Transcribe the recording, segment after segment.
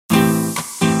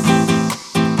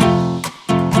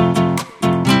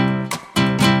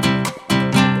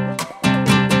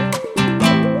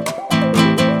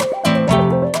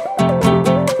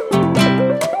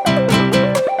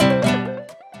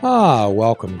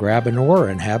welcome. Grab an oar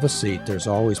and have a seat. There's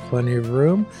always plenty of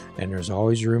room, and there's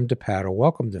always room to paddle.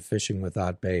 Welcome to Fishing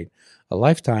Without Bait, a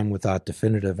lifetime without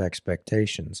definitive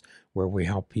expectations, where we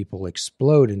help people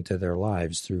explode into their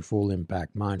lives through full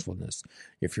impact mindfulness.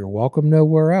 If you're welcome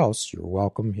nowhere else, you're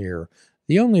welcome here.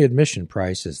 The only admission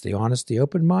price is the honesty,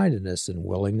 open-mindedness, and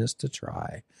willingness to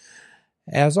try.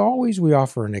 As always, we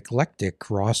offer an eclectic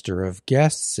roster of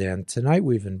guests, and tonight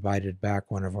we've invited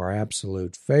back one of our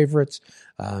absolute favorites,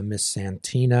 Miss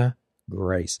Santina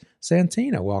Grace.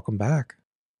 Santina, welcome back.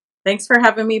 Thanks for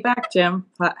having me back, Jim.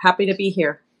 Happy to be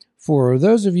here. For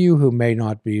those of you who may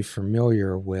not be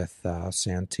familiar with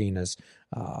Santina's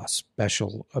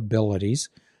special abilities,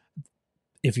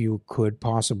 if you could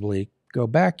possibly go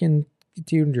back into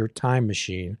your time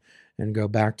machine and go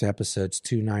back to episodes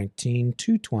 219,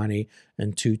 220,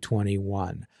 and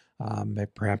 221.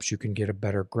 Perhaps you can get a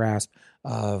better grasp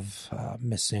of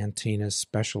Miss Santina's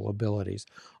special abilities.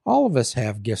 All of us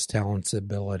have gifts, talents,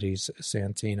 abilities,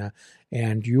 Santina,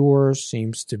 and yours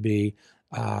seems to be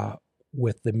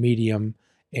with the medium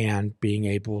and being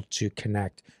able to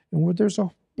connect. And there's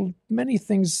many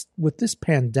things with this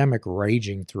pandemic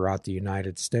raging throughout the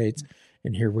United States,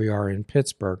 and here we are in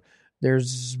Pittsburgh.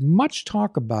 There's much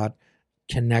talk about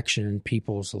connection and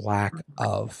people's lack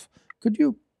of. Could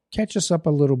you catch us up a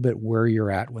little bit where you're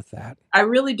at with that? I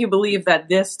really do believe that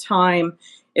this time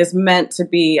is meant to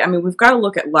be, we've got to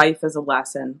look at life as a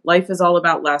lesson. Life is all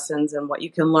about lessons and what you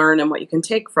can learn and what you can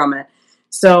take from it.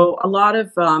 So a lot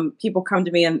of people come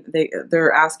to me and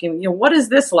they're asking, what is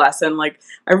this lesson? Like,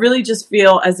 I really just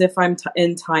feel as if I'm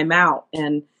in timeout.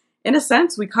 And in a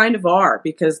sense, we kind of are,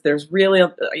 because there's really, a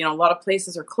lot of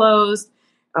places are closed.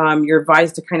 You're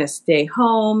advised to kind of stay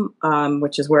home,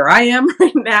 which is where I am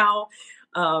right now.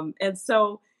 And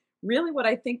so really what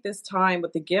I think this time,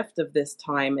 what the gift of this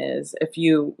time is, if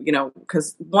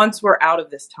because once we're out of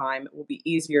this time, it will be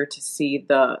easier to see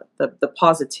the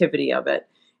positivity of it,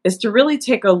 is to really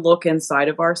take a look inside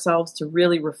of ourselves, to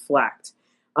really reflect.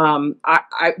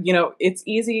 It's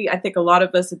easy. I think a lot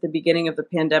of us at the beginning of the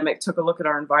pandemic took a look at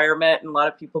our environment, and a lot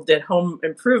of people did home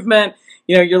improvement.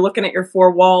 You're looking at your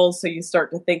four walls, so you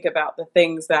start to think about the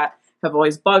things that have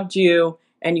always bugged you,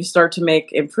 and you start to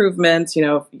make improvements.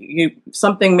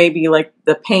 Something maybe like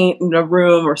the paint in a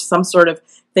room or some sort of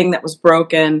thing that was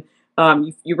broken,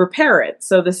 you repair it.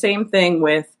 So the same thing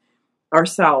with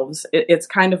ourselves. It's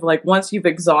kind of like once you've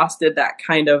exhausted that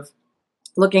kind of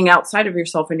looking outside of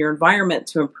yourself and your environment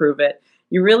to improve it,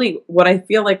 what I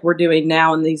feel like we're doing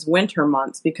now in these winter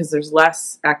months, because there's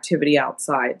less activity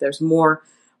outside, there's more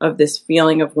of this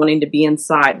feeling of wanting to be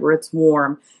inside where it's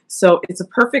warm. So it's a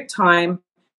perfect time,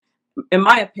 in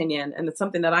my opinion, and it's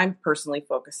something that I'm personally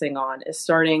focusing on, is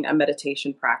starting a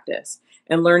meditation practice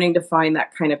and learning to find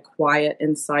that kind of quiet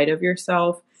inside of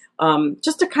yourself,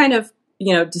 just to kind of,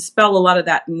 dispel a lot of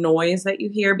that noise that you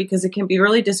hear, because it can be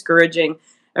really discouraging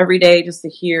every day just to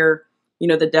hear,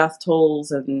 the death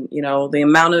tolls and, the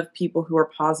amount of people who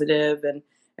are positive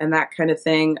and that kind of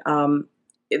thing.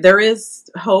 There is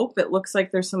hope. It looks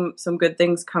like there's some good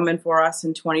things coming for us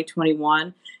in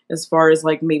 2021, as far as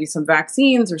like maybe some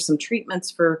vaccines or some treatments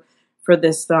for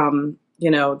this,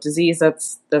 disease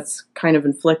that's kind of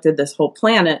inflicted this whole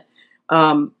planet.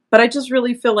 But I just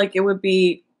really feel like you'd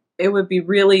be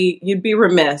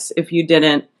remiss if you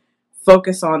didn't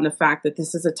focus on the fact that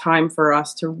this is a time for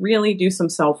us to really do some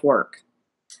self-work.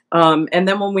 And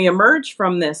then when we emerge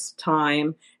from this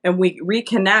time and we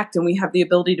reconnect and we have the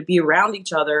ability to be around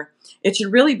each other, it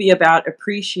should really be about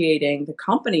appreciating the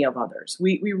company of others.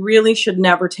 We really should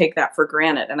never take that for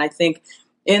granted. And I think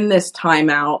in this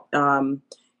time out,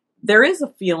 there is a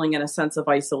feeling and a sense of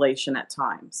isolation at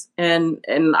times. And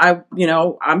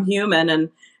I'm human, and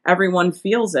everyone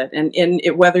feels it. And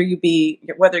whether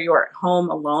you're at home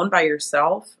alone by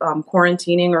yourself,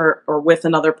 quarantining, or with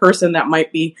another person that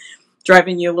might be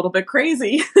driving you a little bit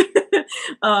crazy,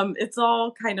 it's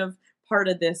all kind of part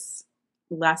of this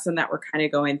lesson that we're kind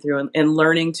of going through, and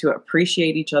learning to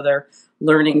appreciate each other,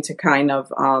 learning to kind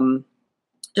of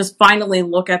just finally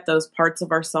look at those parts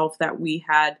of ourselves that we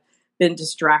had been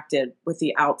distracted with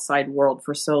the outside world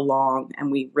for so long,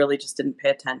 and we really just didn't pay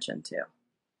attention to.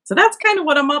 So that's kind of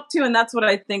what I'm up to, and that's what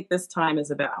I think this time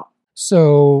is about.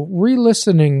 So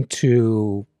re-listening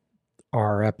to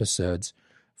our episodes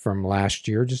from last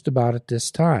year, just about at this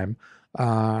time,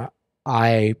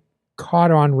 I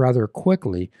caught on rather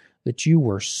quickly that you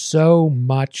were so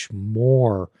much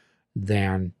more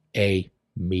than a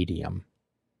medium.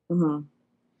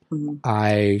 Mm-hmm. Mm-hmm.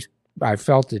 I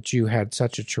felt that you had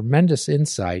such a tremendous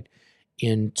insight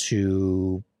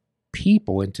into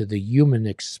people into the human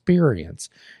experience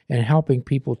and helping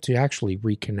people to actually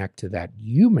reconnect to that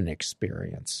human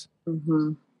experience.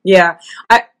 Mm-hmm. Yeah.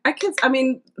 I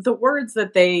mean, the words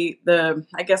that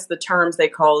I guess the terms they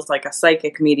call is like a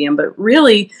psychic medium, but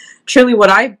really, truly what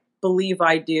I believe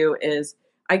I do is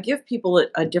I give people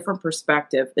a different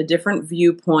perspective, a different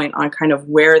viewpoint on kind of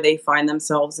where they find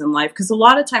themselves in life. Because a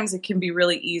lot of times it can be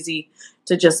really easy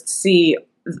to just see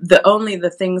only the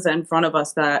things in front of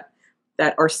us that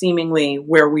are seemingly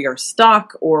where we are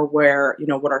stuck, or where,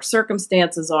 what our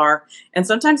circumstances are. And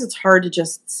sometimes it's hard to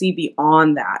just see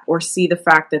beyond that, or see the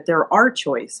fact that there are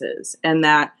choices, and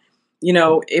that,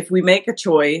 if we make a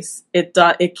choice, it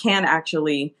can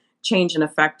actually change and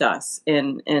affect us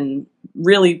in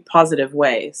really positive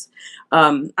ways.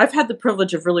 I've had the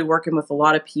privilege of really working with a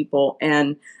lot of people,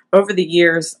 and over the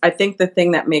years, I think the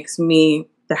thing that makes me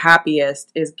the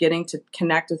happiest is getting to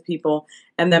connect with people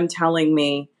and them telling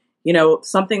me,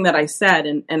 something that I said.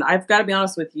 And I've got to be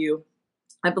honest with you,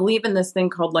 I believe in this thing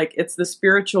called, it's the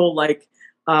spiritual,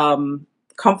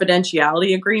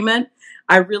 confidentiality agreement.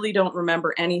 I really don't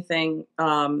remember anything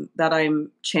that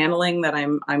I'm channeling, that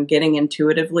I'm getting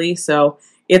intuitively. So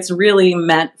it's really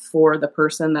meant for the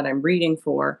person that I'm reading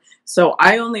for. So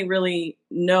I only really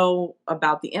know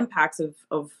about the impacts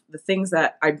of the things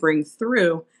that I bring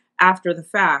through after the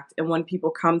fact. And when people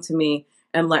come to me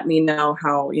and let me know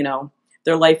how,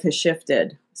 their life has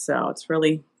shifted. So it's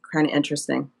really kind of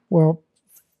interesting. Well,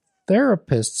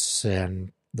 therapists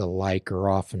and the like are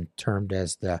often termed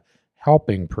as the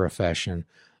helping profession.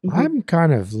 Mm-hmm. I'm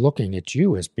kind of looking at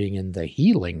you as being in the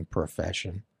healing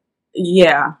profession.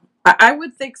 Yeah, I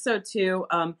would think so too.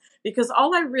 Because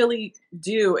all I really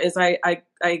do is I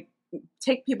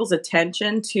take people's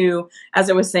attention to,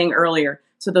 as I was saying earlier,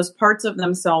 to those parts of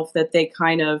themselves that they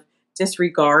kind of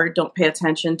disregard, don't pay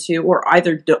attention to, or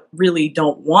either really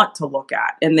don't want to look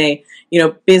at. And they,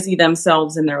 busy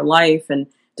themselves in their life and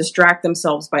distract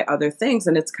themselves by other things.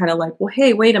 And it's kind of like, well,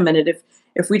 hey, wait a minute.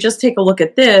 If we just take a look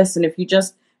at this, and if you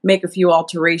just make a few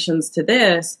alterations to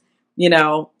this,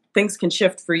 things can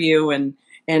shift for you,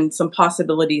 and some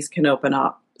possibilities can open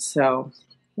up. So,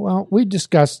 well, we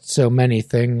discussed so many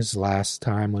things last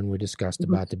time when we discussed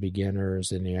about the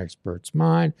beginners and the expert's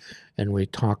mind, and we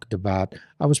talked about,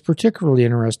 I was particularly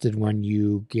interested when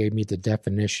you gave me the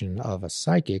definition of a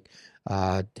psychic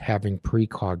having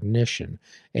precognition,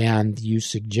 and you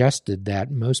suggested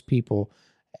that most people,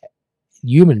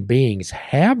 human beings,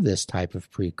 have this type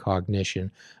of precognition,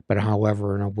 but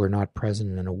however, we're not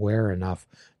present and aware enough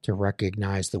to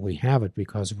recognize that we have it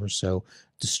because we're so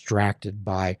distracted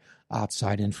by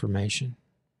outside information.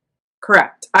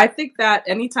 Correct. I think that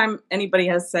anytime anybody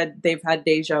has said they've had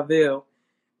deja vu,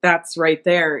 that's right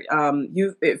there.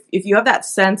 If you have that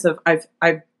sense of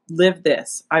I've lived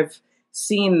this, I've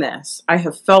seen this, I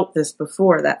have felt this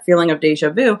before, that feeling of deja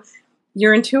vu,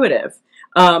 you're intuitive.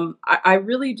 I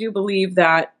really do believe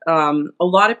that a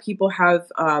lot of people have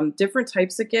different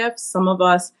types of gifts. Some of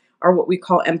us are what we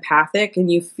call empathic,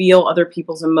 and you feel other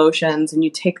people's emotions and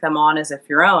you take them on as if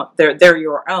they're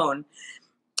your own.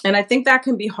 And I think that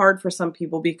can be hard for some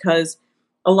people, because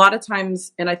a lot of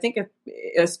times, and I think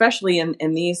especially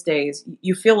in these days,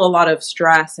 you feel a lot of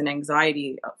stress and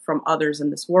anxiety from others in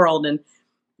this world, and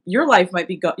your life might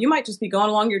be you might just be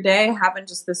going along your day, having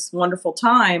just this wonderful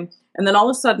time, and then all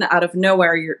of a sudden, out of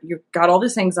nowhere, you've got all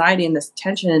this anxiety and this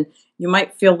tension, and you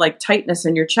might feel like tightness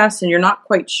in your chest, and you're not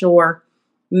quite sure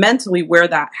mentally where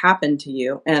that happened to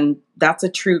you. And that's a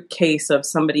true case of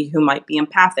somebody who might be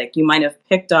empathic. You might have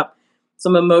picked up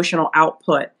some emotional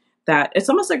output that it's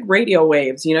almost like radio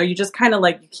waves. You just kind of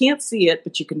you can't see it,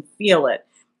 but you can feel it.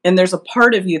 And there's a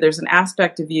part of you, there's an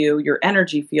aspect of you, your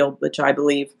energy field, which I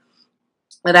believe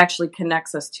that actually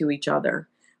connects us to each other.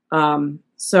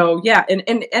 So yeah,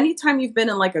 and anytime you've been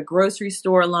in a grocery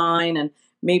store line, and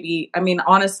maybe,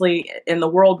 honestly, in the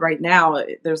world right now,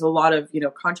 there's a lot of,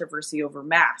 controversy over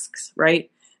masks,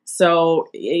 right? So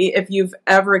if you've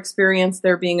ever experienced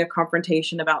there being a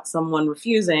confrontation about someone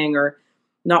refusing or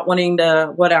not wanting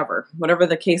to, whatever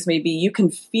the case may be, you can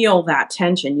feel that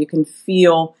tension. You can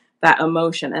feel that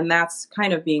emotion. And that's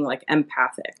kind of being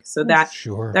empathic. So that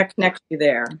connects you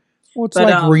there. Well, it's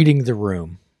like reading the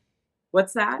room.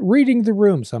 What's that? Reading the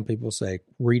room. Some people say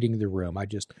reading the room. I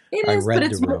read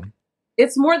the room.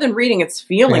 It's more than reading. It's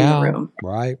feeling the room.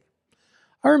 Right.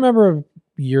 I remember a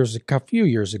few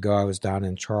years ago, I was down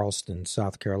in Charleston,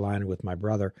 South Carolina with my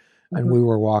brother, and we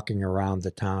were walking around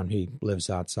the town. He lives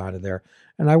outside of there.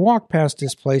 And I walked past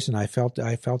this place, and I felt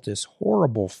this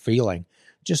horrible feeling,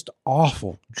 just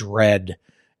awful dread.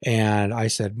 And I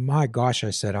said, my gosh, I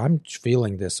said, I'm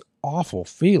feeling this awful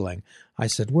feeling. I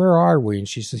said, where are we? And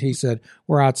he said,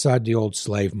 we're outside the old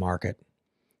slave market.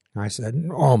 I said,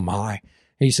 oh my.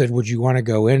 He said, would you want to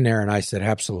go in there? And I said,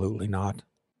 absolutely not.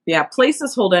 Yeah,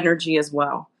 places hold energy as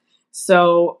well.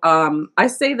 So I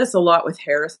say this a lot with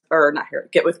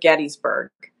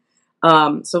Gettysburg.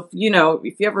 So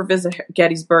if you ever visit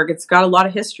Gettysburg, it's got a lot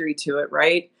of history to it,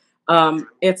 right?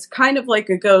 It's kind of like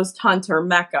a ghost hunter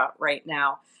mecca right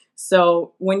now.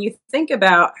 So when you think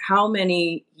about how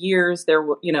many years there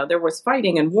was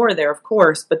fighting and war there, of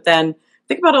course, but then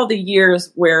think about all the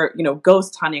years where,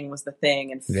 ghost hunting was the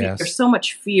thing, and Yes. There's so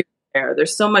much fear there.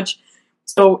 There's so much.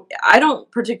 So I don't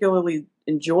particularly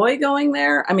enjoy going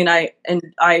there. I mean,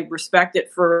 I respect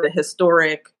it for the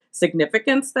historic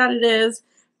significance that it is,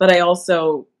 but I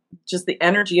also just the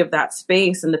energy of that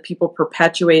space and the people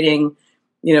perpetuating,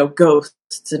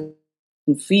 ghosts and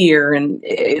fear, and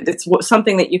it's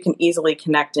something that you can easily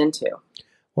connect into.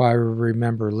 Well, I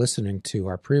remember listening to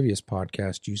our previous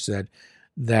podcast. You said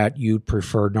that you'd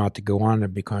prefer not to go on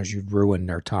it because you'd ruin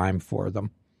their time for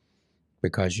them.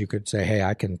 Because you could say, hey,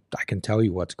 I can tell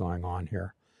you what's going on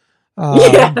here.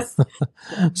 Yes.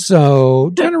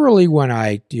 So generally when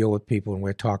I deal with people and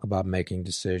we talk about making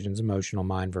decisions, emotional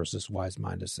mind versus wise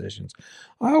mind decisions,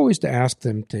 I always ask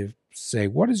them to say,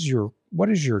 what is your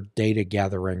data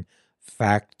gathering,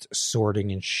 fact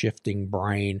sorting and shifting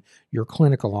brain, your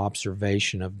clinical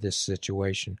observation of this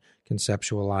situation?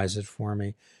 Conceptualize it for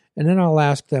me. And then I'll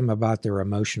ask them about their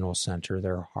emotional center,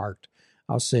 their heart.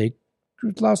 I'll say,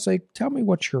 tell me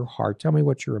what your heart, tell me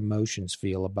what your emotions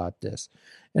feel about this.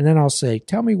 And then I'll say,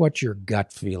 tell me what your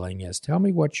gut feeling is. Tell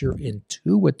me what your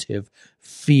intuitive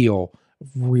feel,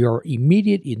 your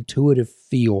immediate intuitive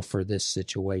feel for this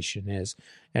situation is.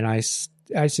 And I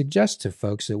suggest to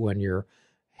folks that when your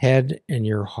head and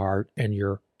your heart and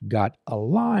your gut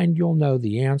aligned, you'll know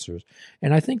the answers.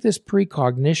 And I think this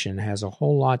precognition has a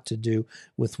whole lot to do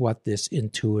with what this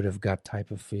intuitive gut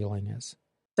type of feeling is.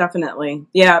 Definitely.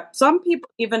 Yeah. Some people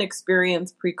even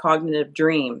experience precognitive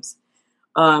dreams,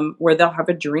 where they'll have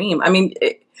a dream. I mean,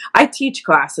 I teach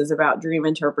classes about dream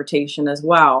interpretation as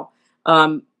well,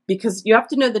 because you have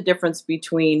to know the difference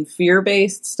between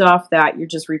fear-based stuff that you're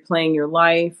just replaying your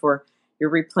life, or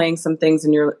you're replaying some things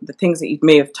in the things that you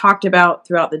may have talked about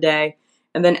throughout the day,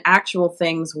 and then actual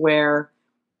things where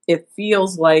it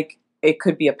feels like it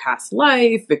could be a past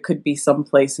life, it could be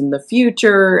someplace in the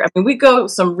future. I mean, we go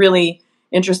some really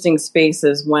interesting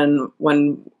spaces when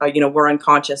we're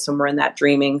unconscious and we're in that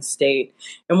dreaming state.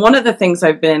 And one of the things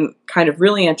I've been kind of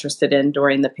really interested in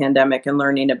during the pandemic and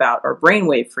learning about are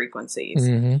brainwave frequencies,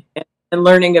 and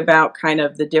learning about kind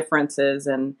of the differences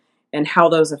and how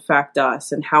those affect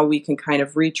us and how we can kind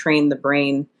of retrain the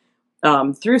brain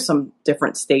through some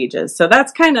different stages. So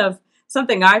that's kind of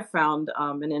something I've found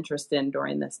an interest in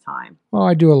during this time. Well,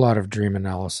 I do a lot of dream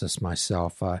analysis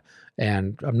myself,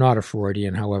 and I'm not a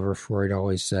Freudian. However, Freud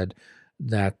always said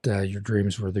that your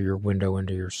dreams were your window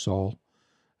into your soul.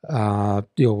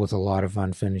 Deal with a lot of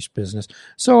unfinished business.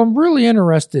 So I'm really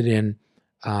interested in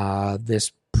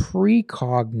this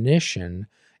precognition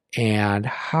and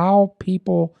how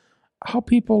people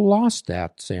lost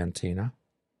that, Santina.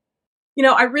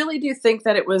 I really do think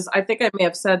that it was, I think I may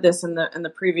have said this in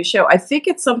the previous show. I think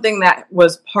it's something that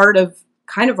was part of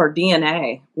kind of our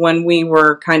DNA when we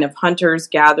were kind of hunters,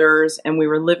 gatherers, and we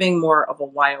were living more of a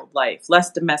wild life,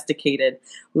 less domesticated,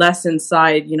 less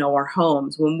inside, our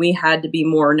homes, when we had to be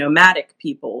more nomadic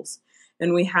peoples.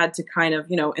 And we had to kind of,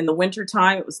 in the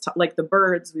wintertime, it was like the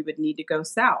birds, we would need to go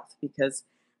south because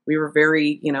we were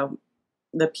very,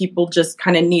 the people just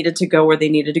kind of needed to go where they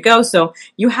needed to go. So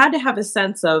you had to have a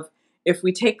sense of, if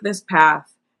we take this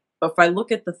path, if I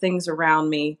look at the things around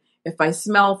me, if I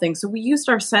smell things. So we used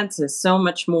our senses so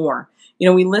much more.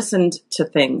 We listened to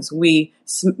things. We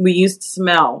used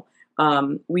smell.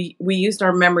 We used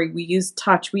our memory. We used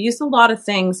touch. We used a lot of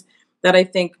things that I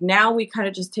think now we kind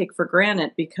of just take for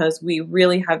granted because we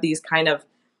really have these kind of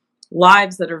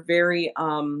lives that are very,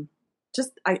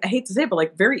 I hate to say it, but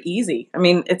like very easy. I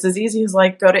mean, it's as easy as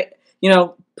like go to,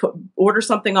 order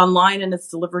something online and it's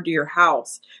delivered to your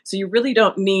house. So you really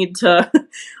don't need to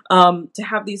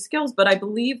have these skills. But I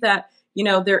believe that,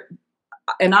 there,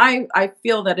 and I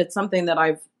feel that it's something that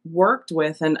I've worked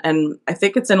with, and I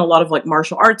think it's in a lot of like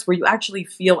martial arts where you actually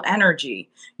feel energy.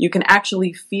 You can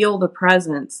actually feel the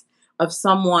presence of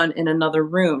someone in another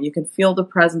room. You can feel the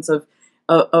presence of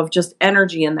just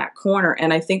energy in that corner.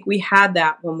 And I think we had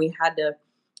that when we had to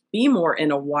be more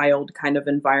in a wild kind of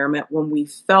environment, when we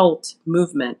felt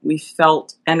movement, we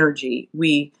felt energy.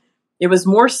 It was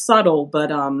more subtle,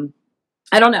 but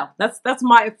I don't know. That's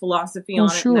my philosophy Well,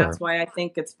 on it, and that's sure. why I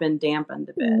think it's been dampened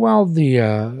a bit. Well, the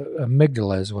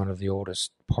amygdala is one of the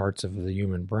oldest parts of the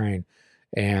human brain,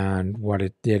 and what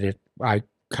it did, I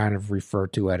kind of refer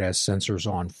to it as sensors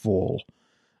on full.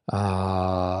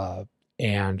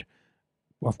 And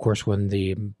of course, when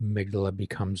the amygdala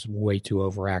becomes way too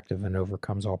overactive and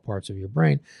overcomes all parts of your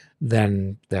brain,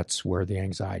 then that's where the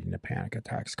anxiety and the panic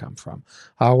attacks come from.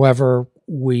 However,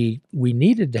 we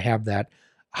needed to have that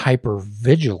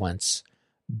hypervigilance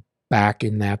back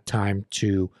in that time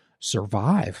to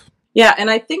survive. Yeah, and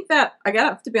I think that I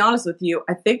got to be honest with you.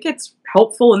 I think it's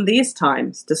helpful in these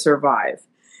times to survive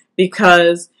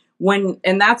because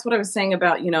and that's what I was saying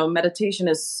about, meditation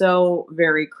is so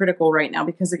very critical right now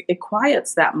because it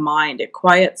quiets that mind. It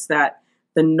quiets the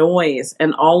noise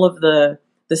and all of the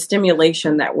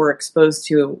stimulation that we're exposed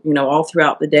to, all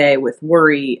throughout the day with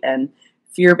worry and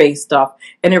fear-based stuff.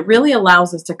 And it really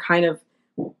allows us to kind of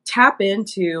tap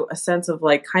into a sense of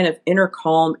like kind of inner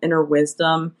calm, inner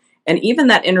wisdom, and even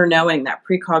that inner knowing, that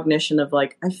precognition of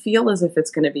like, I feel as if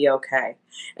it's going to be okay.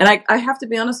 And I have to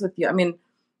be honest with you. I mean,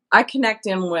 I connect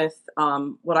in with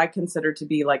what I consider to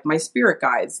be like my spirit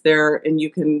guides. And you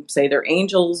can say they're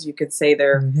angels. You could say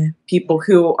they're people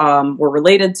who were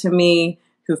related to me,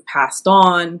 who've passed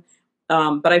on.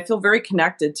 But I feel very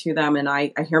connected to them, and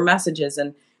I hear messages.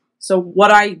 And so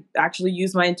what I actually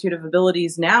use my intuitive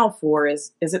abilities now for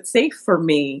is it safe for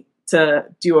me to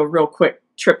do a real quick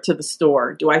trip to the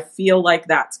store? Do I feel like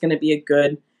that's going to be a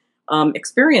good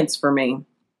experience for me?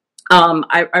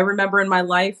 I remember in my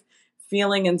life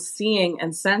feeling and seeing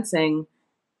and sensing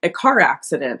a car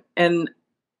accident, and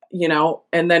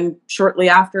then shortly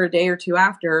after, a day or two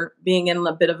after, being in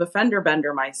a bit of a fender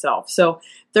bender myself. So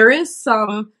there is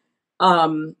some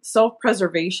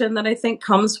self-preservation that I think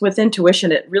comes with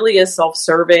intuition. It really is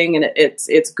self-serving, and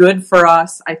it's good for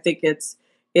us. I think it's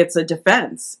a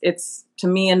defense. It's, to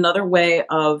me, another way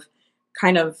of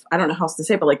kind of, I don't know how else to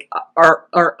say it, but like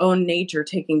our own nature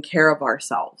taking care of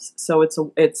ourselves. So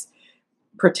it's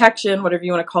protection, whatever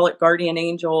you want to call it, guardian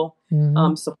angel,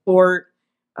 support.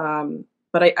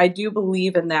 But I do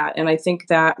believe in that. And I think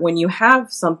that when you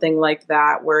have something like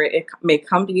that, where it may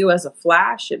come to you as a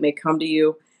flash, it may come to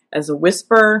you as a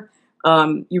whisper,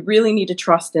 you really need to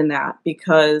trust in that,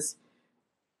 because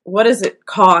what does it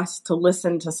cost to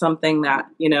listen to something that,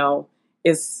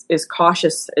 is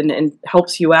cautious and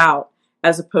helps you out,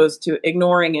 as opposed to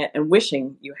ignoring it and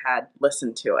wishing you had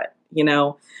listened to it,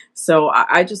 So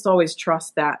I just always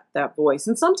trust that voice.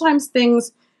 And sometimes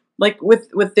things, like with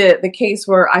the case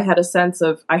where I had a sense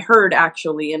of, I heard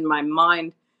actually in my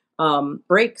mind,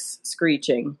 brakes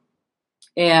screeching.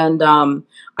 And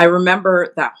I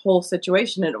remember that whole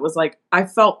situation, and it was like, I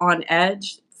felt on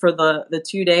edge for the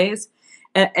 2 days.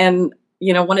 And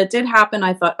when it did happen,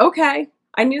 I thought, okay,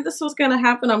 I knew this was going to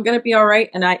happen. I'm going to be all right.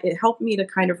 And it helped me to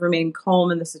kind of remain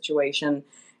calm in the situation.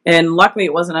 And luckily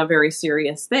it wasn't a very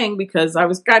serious thing, because I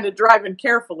was kind of driving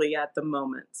carefully at the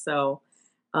moment. So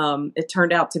it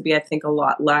turned out to be, I think, a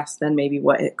lot less than maybe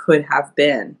what it could have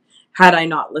been had I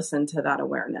not listened to that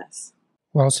awareness.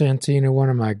 Well, Santina, one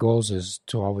of my goals is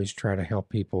to always try to help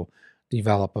people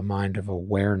develop a mind of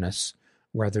awareness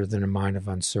rather than a mind of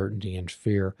uncertainty and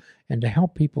fear, and to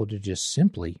help people to just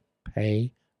simply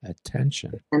pay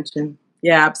attention.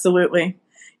 Yeah, absolutely.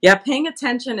 Yeah, paying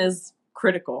attention is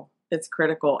critical. It's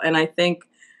critical. And I think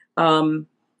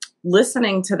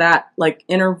listening to that like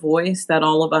inner voice that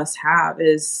all of us have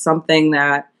is something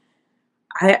that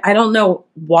I don't know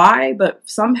why, but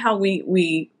somehow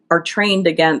we are trained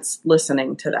against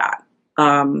listening to that.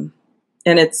 And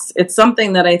it's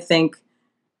something that I think,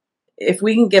 if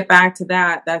we can get back to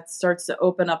that starts to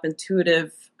open up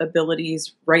intuitive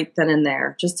abilities right then and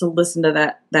there, just to listen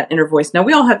to that inner voice. Now,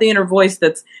 we all have the inner voice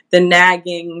that's the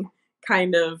nagging,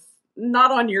 kind of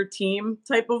not on your team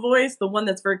type of voice, the one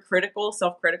that's very critical,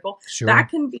 self-critical. Sure. That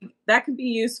can be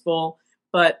useful,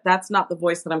 but that's not the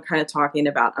voice that I'm kind of talking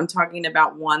about. I'm talking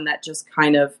about one that just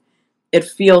kind of, it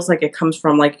feels like it comes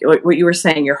from like what you were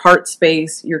saying, your heart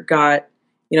space, your gut,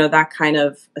 that kind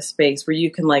of a space where you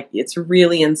can, like, it's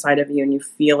really inside of you and you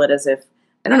feel it as if,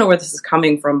 I don't know where this is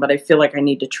coming from, but I feel like I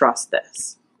need to trust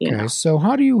this. Okay, so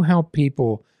how do you help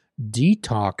people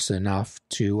detox enough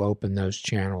to open those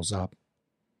channels up?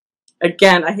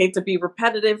 Again, I hate to be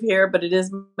repetitive here, but it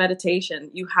is meditation.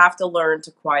 You have to learn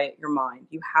to quiet your mind.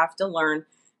 You have to learn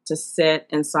to sit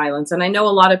in silence. And I know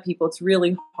a lot of people, it's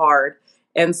really hard.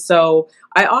 And so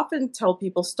I often tell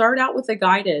people, start out with a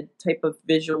guided type of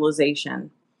visualization.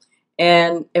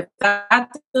 And if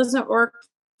that doesn't work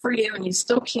for you and you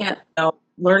still can't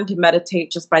learn to meditate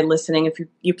just by listening, if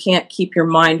you can't keep your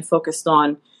mind focused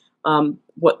on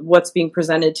what's being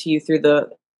presented to you through the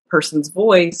person's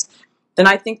voice, then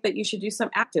I think that you should do some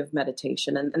active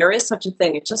meditation. And there is such a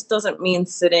thing. It just doesn't mean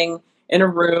sitting in a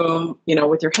room,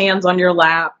 with your hands on your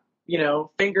lap,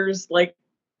 fingers like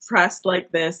pressed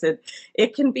like this.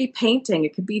 It can be painting.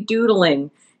 It could be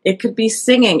doodling. It could be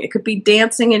singing. It could be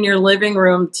dancing in your living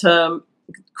room to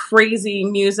crazy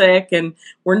music, and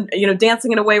we're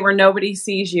dancing in a way where nobody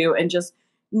sees you, and just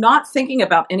not thinking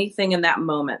about anything in that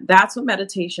moment. That's what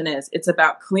meditation is. It's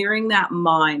about clearing that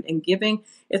mind and giving.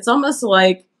 It's almost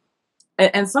like,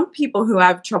 and some people who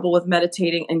have trouble with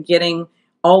meditating and getting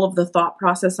all of the thought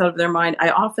process out of their mind, I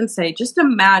often say, just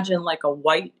imagine like a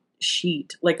white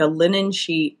sheet, like a linen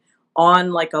sheet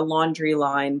on like a laundry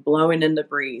line blowing in the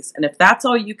breeze. And if that's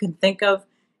all you can think of,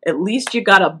 at least you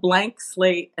got a blank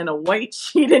slate and a white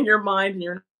sheet in your mind, and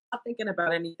you're not thinking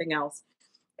about anything else.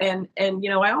 And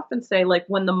I often say, like,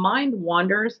 when the mind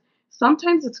wanders,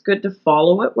 sometimes it's good to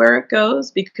follow it where it goes,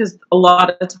 because a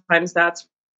lot of times that's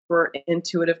where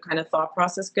intuitive kind of thought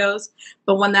process goes.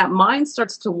 But when that mind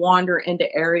starts to wander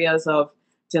into areas of,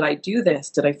 did I do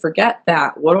this? Did I forget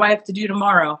that? What do I have to do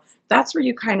tomorrow? That's where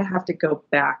you kind of have to go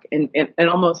back and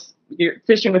almost, you're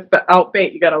fishing without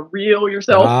bait. You got to reel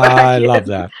yourself back. I love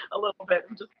that. A little bit,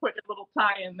 and just put a little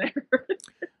tie in there.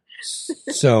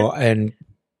 So, and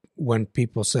when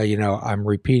people say, I'm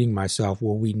repeating myself,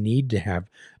 well, we need to have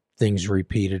things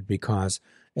repeated, because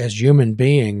as human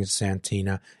beings,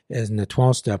 Santina, as in the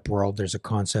 12-step world, there's a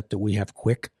concept that we have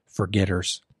quick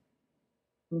forgetters.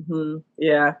 Mm-hmm.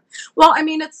 Yeah. Well, I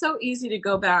mean, it's so easy to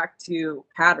go back to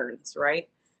patterns, right?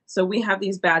 So we have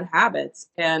these bad habits,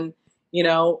 and,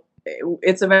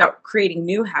 it's about creating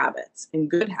new habits and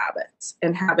good habits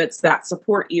and habits that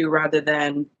support you rather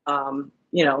than,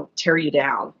 tear you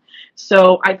down.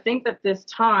 So I think that this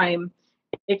time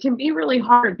it can be really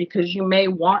hard, because you may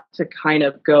want to kind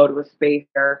of go to a space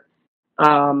where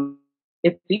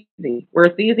it's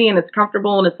easy and it's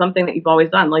comfortable and it's something that you've always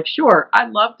done. Like, sure,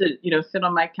 I'd love to, sit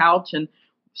on my couch and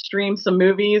stream some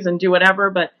movies and do whatever,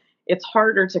 but it's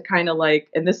harder to kind of like,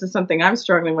 and this is something I'm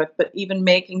struggling with, but even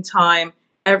making time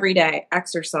every day,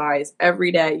 exercise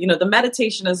every day. The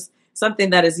meditation is something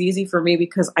that is easy for me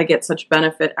because I get such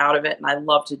benefit out of it and I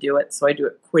love to do it. So I do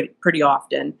it pretty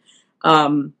often.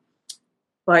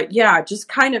 But yeah, just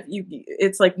kind of,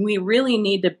 it's like we really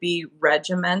need to be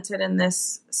regimented in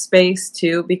this space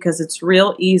too, because it's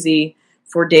real easy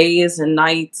for days and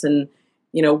nights and,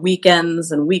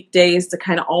 weekends and weekdays to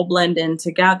kind of all blend in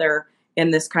together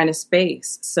in this kind of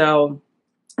space. So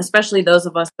especially those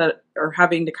of us that are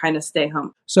having to kind of stay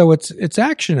home. So it's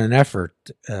action and effort,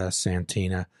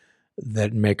 Santina,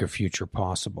 that make a future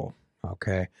possible.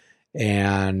 Okay.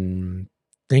 And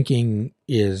thinking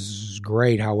is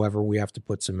great. However, we have to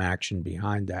put some action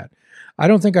behind that. I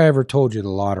don't think I ever told you the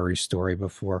lottery story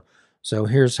before. So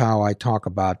here's how I talk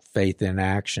about faith in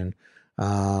action.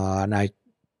 And I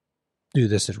do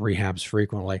this at rehabs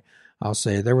frequently. I'll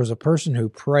say there was a person who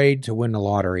prayed to win the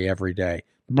lottery every day.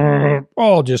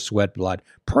 All just sweat blood.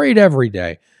 Prayed every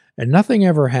day. And nothing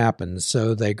ever happened.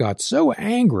 So they got so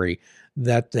angry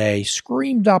that they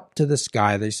screamed up to the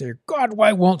sky. They said, God,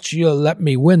 why won't you let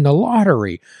me win the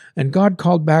lottery? And God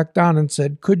called back down and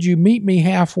said, could you meet me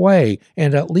halfway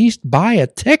and at least buy a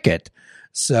ticket?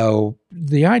 So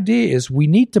the idea is we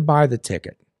need to buy the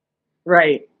ticket.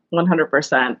 Right.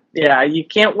 100%. Yeah. You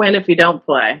can't win if you don't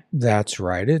play. That's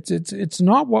right. It's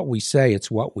not what we say,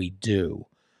 it's what we do.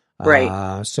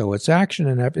 Right. So it's action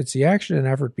and effort. It's the action and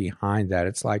effort behind that.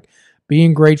 It's like,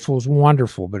 being grateful is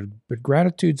wonderful, but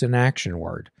gratitude's an action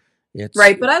word. It's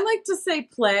right, but I like to say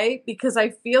play, because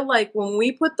I feel like when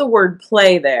we put the word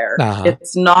play there,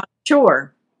 It's not a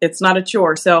chore. It's not a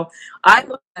chore. So I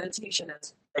look at meditation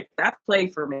as like, that's play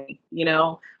for me.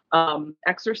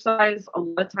 Exercise a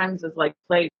lot of times is like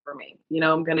play for me.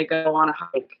 I'm going to go on a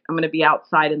hike. I'm going to be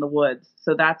outside in the woods.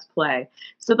 So that's play.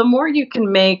 So the more you can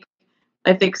make,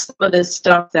 I think, some of this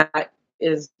stuff that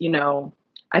is,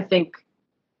 I think,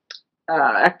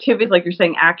 activities, like you're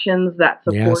saying, actions that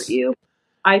support you.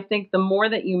 I think the more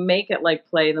that you make it like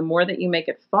play, the more that you make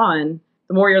it fun,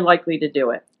 the more you're likely to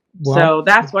do it. Well, so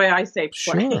that's why I say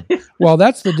play. Sure. Well,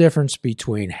 that's the difference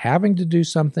between having to do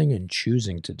something and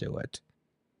choosing to do it.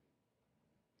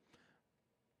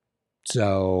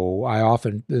 So I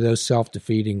often, those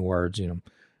self-defeating words,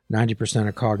 90%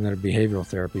 of cognitive behavioral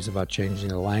therapy is about changing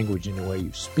the language in the way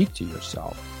you speak to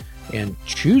yourself. And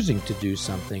choosing to do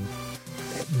something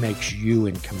makes you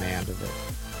in command of it.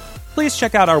 Please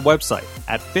check out our website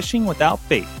at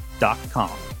fishingwithoutbait.com,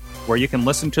 where you can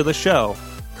listen to the show,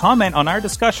 comment on our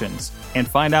discussions, and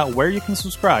find out where you can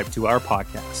subscribe to our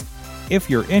podcast. If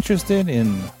you're interested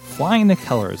in flying the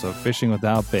colors of Fishing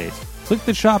Without Bait, click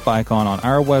the shop icon on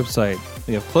our website.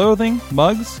 We have clothing,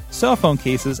 mugs, cell phone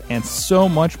cases, and so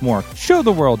much more. Show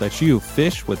the world that you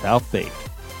fish without bait.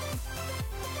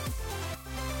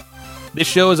 This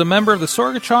show is a member of the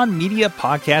Sorgatron Media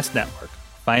Podcast Network.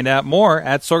 Find out more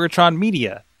at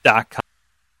sorgatronmedia.com.